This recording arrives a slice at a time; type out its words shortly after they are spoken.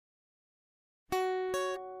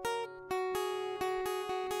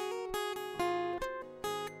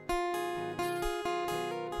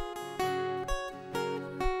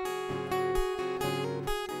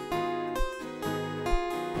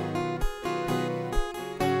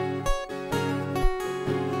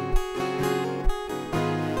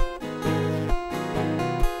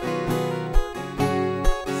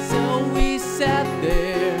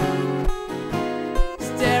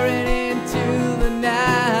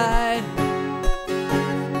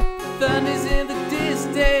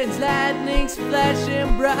lights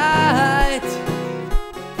flashing bright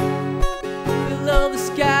below the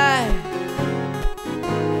sky,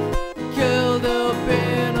 curled up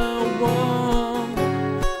in a warm,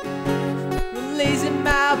 releasing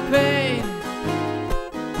my pain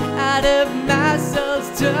out of my soul's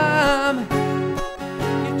tomb.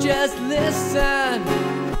 You just listened,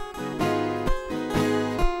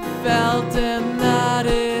 felt and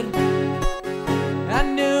nodded. I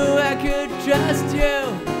knew I could trust you,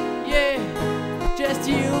 yeah, just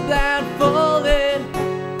you blindfolded.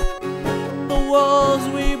 The walls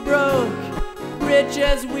we broke,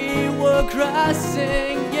 bridges we were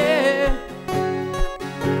crossing, yeah.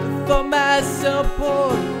 For my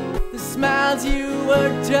support, the smiles you were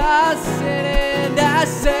tossing, and I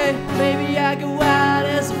say, maybe I go out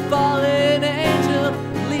as a fallen angel.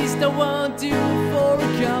 At least I won't do it for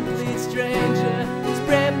a complete stranger.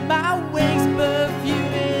 Spread my wings, but few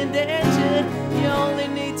endangered. You only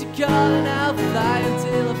need to call and I'll fly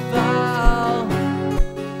until I fall.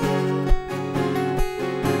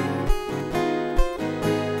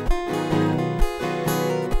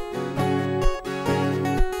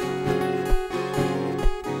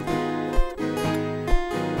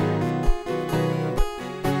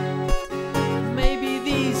 Maybe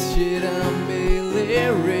these shouldn't be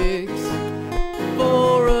lyrics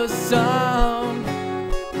for a song.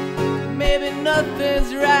 Maybe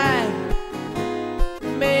nothing's right,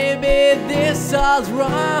 maybe this all's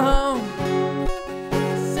wrong.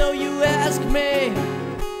 So you ask me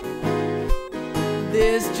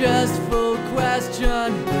this justful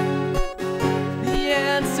question. The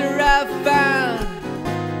answer I found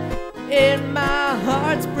in my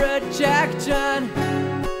heart's projection.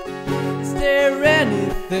 Is there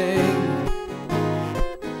anything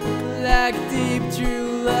like deep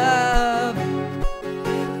true love?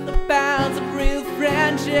 The bounds of real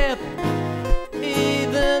friendship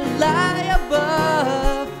even lie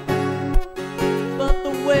above. But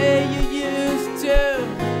the way you used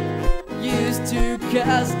to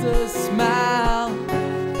cast a smile,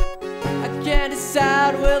 I can't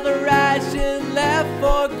decide whether I should laugh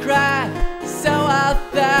or cry. So I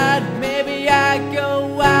thought maybe I'd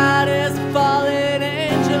go out as a fallen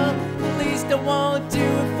angel. At least I won't do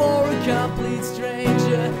it for a complete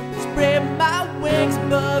stranger. Spread my wings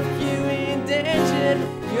above you endangered.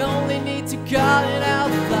 You only need to call and I'll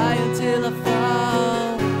fly until I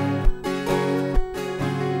fall.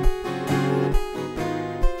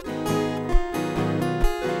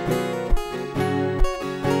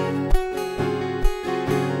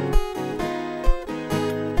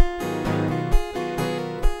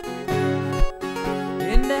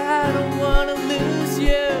 And I don't wanna lose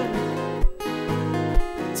you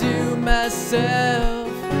to myself,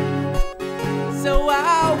 so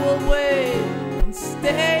I will wait and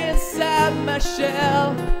stay inside my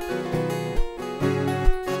shell.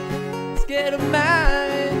 Scared of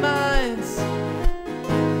my mind's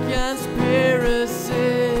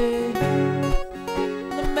conspiracy.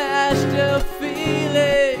 The mashed up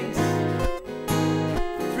feelings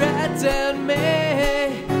threaten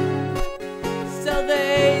me, so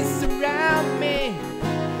they surround me,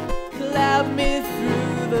 cloud me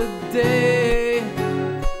through the day.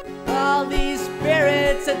 All these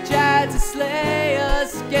spirits I tried to slay or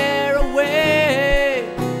scare away.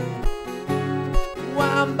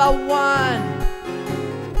 One by one,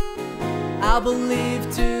 I believe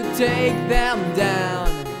to take them down.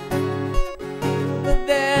 But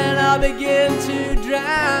then I begin to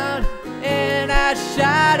drown, and I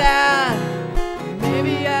shout out,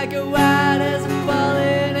 maybe I go out as a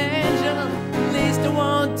fallen angel. At least I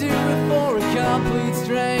won't do it for a complete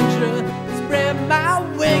stranger. Spread my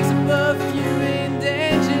wings above you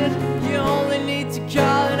endangered. You only need to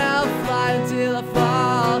call and I'll fly until I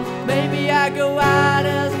fall. Maybe I go out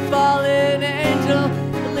as a fallen angel.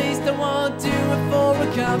 At least I won't do it for a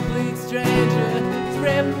complete stranger.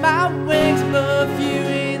 Spread my wings above you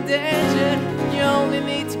endangered. You only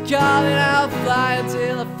need to call and I'll fly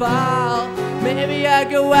until I fall. Maybe I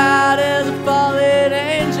go out as a fallen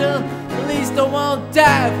angel. At least I won't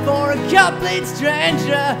die for a complete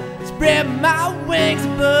stranger. Spread my wings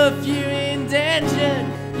above you endangered.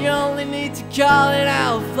 You only need to call and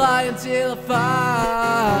I'll fly until I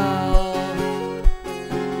fall.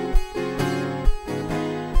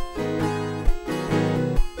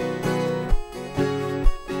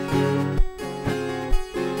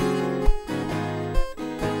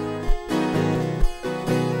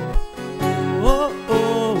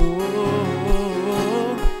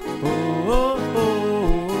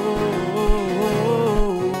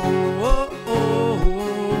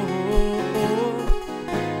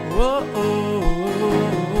 oh,